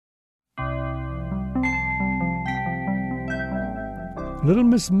Little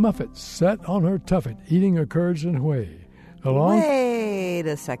Miss Muffet sat on her tuffet eating her curds and whey. Wait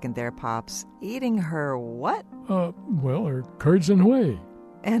a second there, Pops. Eating her what? Well, her curds and whey.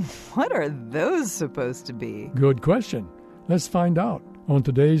 And what are those supposed to be? Good question. Let's find out on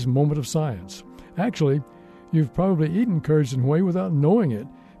today's Moment of Science. Actually, you've probably eaten curds and whey without knowing it,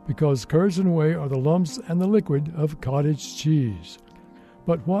 because curds and whey are the lumps and the liquid of cottage cheese.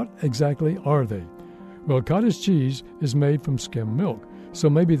 But what exactly are they? Well, cottage cheese is made from skim milk, so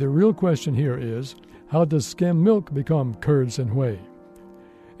maybe the real question here is, how does skim milk become curds and whey?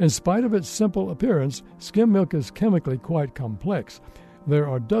 In spite of its simple appearance, skim milk is chemically quite complex. There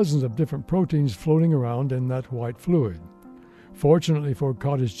are dozens of different proteins floating around in that white fluid. Fortunately for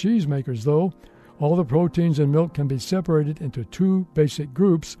cottage cheese makers, though, all the proteins in milk can be separated into two basic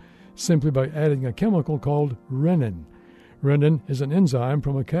groups simply by adding a chemical called renin. Renin is an enzyme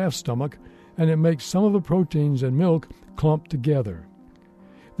from a calf's stomach, and it makes some of the proteins in milk clump together.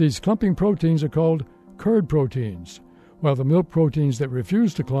 These clumping proteins are called curd proteins, while the milk proteins that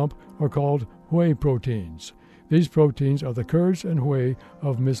refuse to clump are called whey proteins. These proteins are the curds and whey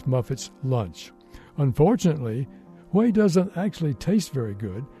of Miss Muffet's lunch. Unfortunately, whey doesn't actually taste very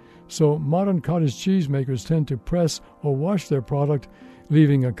good, so modern cottage cheese makers tend to press or wash their product,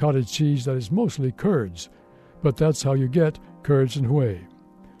 leaving a cottage cheese that is mostly curds. But that's how you get curds and whey.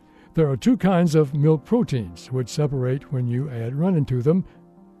 There are two kinds of milk proteins, which separate when you add renin to them.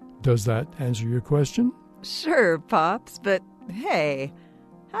 Does that answer your question? Sure, Pops, but hey,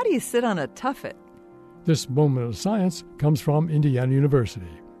 how do you sit on a tuffet? This Moment of Science comes from Indiana University.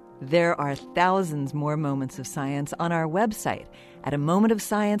 There are thousands more moments of science on our website at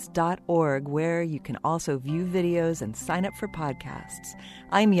amomentofscience.org, where you can also view videos and sign up for podcasts.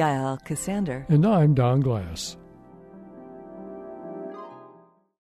 I'm Yael Cassander. And I'm Don Glass.